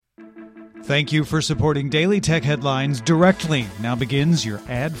Thank you for supporting Daily Tech Headlines directly. Now begins your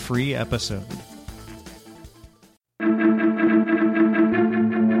ad-free episode.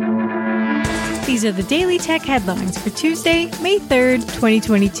 These are the Daily Tech Headlines for Tuesday, May 3rd,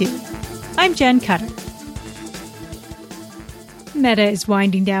 2022. I'm Jen Cutter. Meta is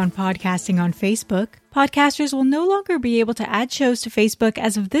winding down podcasting on Facebook. Podcasters will no longer be able to add shows to Facebook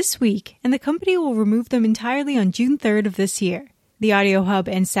as of this week, and the company will remove them entirely on June 3rd of this year. The Audio Hub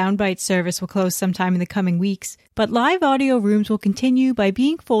and Soundbite service will close sometime in the coming weeks, but live audio rooms will continue by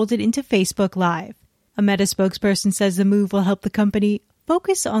being folded into Facebook Live. A Meta spokesperson says the move will help the company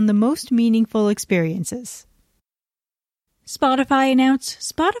focus on the most meaningful experiences. Spotify announced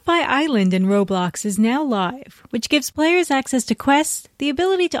Spotify Island in Roblox is now live, which gives players access to quests, the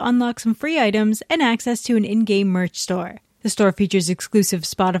ability to unlock some free items, and access to an in-game merch store. The store features exclusive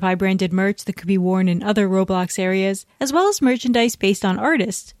Spotify-branded merch that could be worn in other Roblox areas, as well as merchandise based on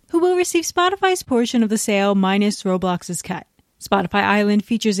artists, who will receive Spotify's portion of the sale minus Roblox's cut. Spotify Island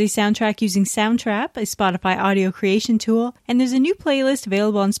features a soundtrack using Soundtrap, a Spotify audio creation tool, and there's a new playlist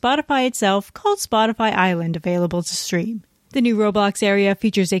available on Spotify itself called Spotify Island available to stream. The new Roblox area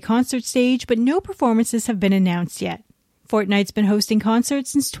features a concert stage, but no performances have been announced yet. Fortnite's been hosting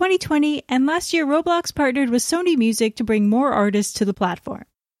concerts since 2020, and last year Roblox partnered with Sony Music to bring more artists to the platform.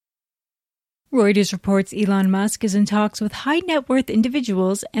 Reuters reports Elon Musk is in talks with high-net-worth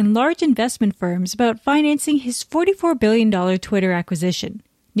individuals and large investment firms about financing his $44 billion Twitter acquisition.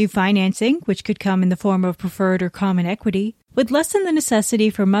 New financing, which could come in the form of preferred or common equity, would lessen the necessity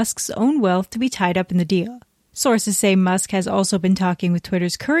for Musk's own wealth to be tied up in the deal. Sources say Musk has also been talking with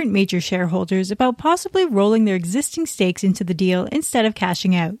Twitter's current major shareholders about possibly rolling their existing stakes into the deal instead of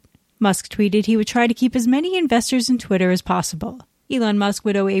cashing out. Musk tweeted he would try to keep as many investors in Twitter as possible. Elon Musk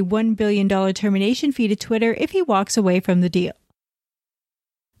would owe a $1 billion termination fee to Twitter if he walks away from the deal.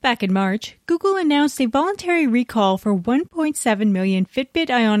 Back in March, Google announced a voluntary recall for 1.7 million Fitbit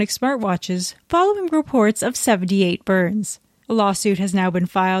Ionic smartwatches following reports of 78 burns. A lawsuit has now been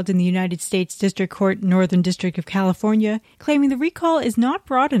filed in the United States District Court, Northern District of California, claiming the recall is not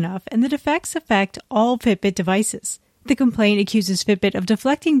broad enough and the defects affect all Fitbit devices. The complaint accuses Fitbit of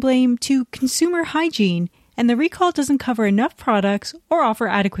deflecting blame to consumer hygiene, and the recall doesn't cover enough products or offer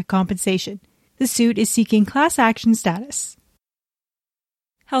adequate compensation. The suit is seeking class action status.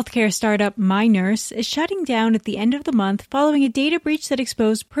 Healthcare startup MyNurse is shutting down at the end of the month following a data breach that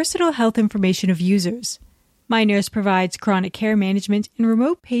exposed personal health information of users. MyNurse provides chronic care management and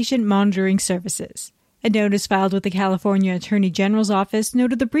remote patient monitoring services. A notice filed with the California Attorney General's office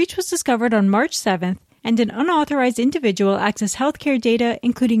noted the breach was discovered on March 7th, and an unauthorized individual accessed healthcare data,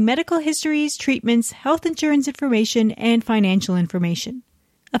 including medical histories, treatments, health insurance information, and financial information.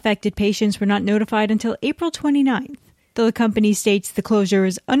 Affected patients were not notified until April 29th. Though the company states the closure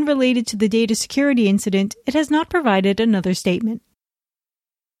is unrelated to the data security incident, it has not provided another statement.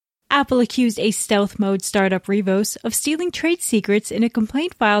 Apple accused a stealth mode startup Rivos of stealing trade secrets in a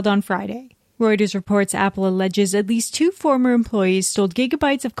complaint filed on Friday. Reuters reports Apple alleges at least 2 former employees stole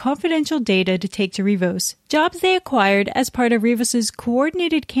gigabytes of confidential data to take to Rivos, jobs they acquired as part of Rivos's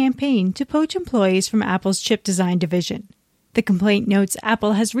coordinated campaign to poach employees from Apple's chip design division. The complaint notes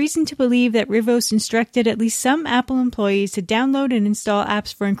Apple has reason to believe that Rivos instructed at least some Apple employees to download and install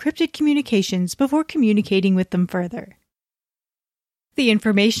apps for encrypted communications before communicating with them further. The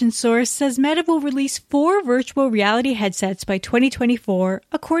information source says Meta will release 4 virtual reality headsets by 2024,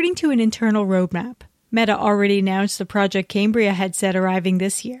 according to an internal roadmap. Meta already announced the Project Cambria headset arriving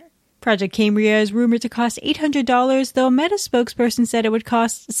this year. Project Cambria is rumored to cost $800, though a Meta spokesperson said it would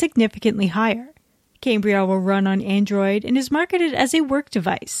cost significantly higher. Cambria will run on Android and is marketed as a work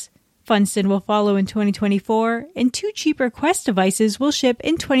device. Funston will follow in 2024, and 2 cheaper Quest devices will ship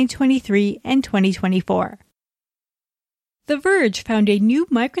in 2023 and 2024. The Verge found a new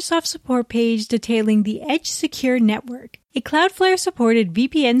Microsoft support page detailing the Edge Secure Network, a Cloudflare-supported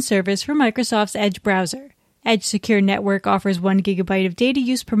VPN service for Microsoft's Edge browser. Edge Secure Network offers 1 GB of data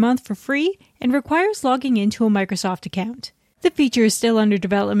use per month for free and requires logging into a Microsoft account. The feature is still under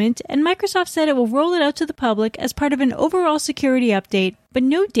development, and Microsoft said it will roll it out to the public as part of an overall security update, but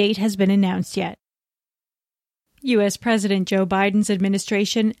no date has been announced yet. U.S. President Joe Biden's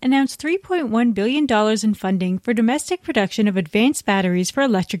administration announced $3.1 billion in funding for domestic production of advanced batteries for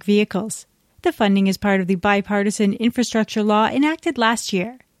electric vehicles. The funding is part of the bipartisan infrastructure law enacted last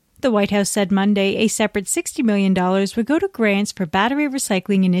year. The White House said Monday a separate $60 million would go to grants for battery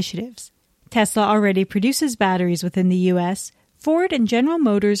recycling initiatives. Tesla already produces batteries within the U.S. Ford and General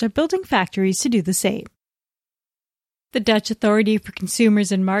Motors are building factories to do the same. The Dutch Authority for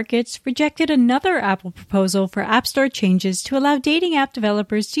Consumers and Markets rejected another Apple proposal for App Store changes to allow dating app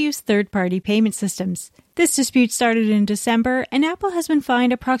developers to use third-party payment systems. This dispute started in December, and Apple has been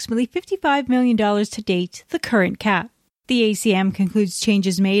fined approximately $55 million to date, the current cap. The ACM concludes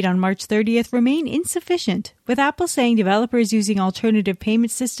changes made on March 30th remain insufficient, with Apple saying developers using alternative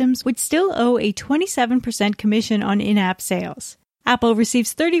payment systems would still owe a 27% commission on in-app sales. Apple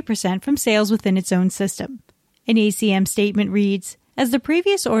receives 30% from sales within its own system. An ACM statement reads, "As the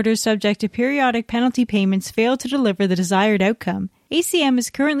previous orders subject to periodic penalty payments failed to deliver the desired outcome, ACM is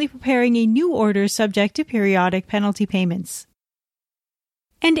currently preparing a new order subject to periodic penalty payments."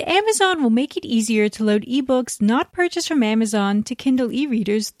 And Amazon will make it easier to load ebooks not purchased from Amazon to Kindle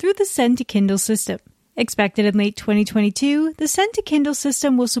e-readers through the Send to Kindle system. Expected in late 2022, the Send to Kindle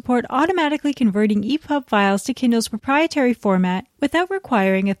system will support automatically converting EPUB files to Kindle's proprietary format without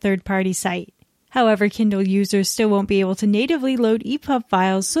requiring a third-party site. However, Kindle users still won't be able to natively load EPUB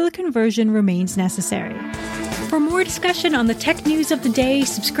files, so the conversion remains necessary. For more discussion on the tech news of the day,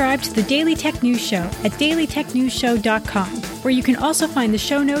 subscribe to the Daily Tech News Show at dailytechnewsshow.com, where you can also find the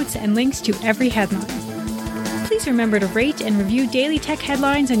show notes and links to every headline. Please remember to rate and review Daily Tech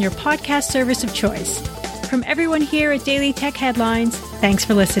Headlines on your podcast service of choice. From everyone here at Daily Tech Headlines, thanks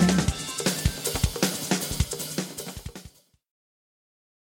for listening.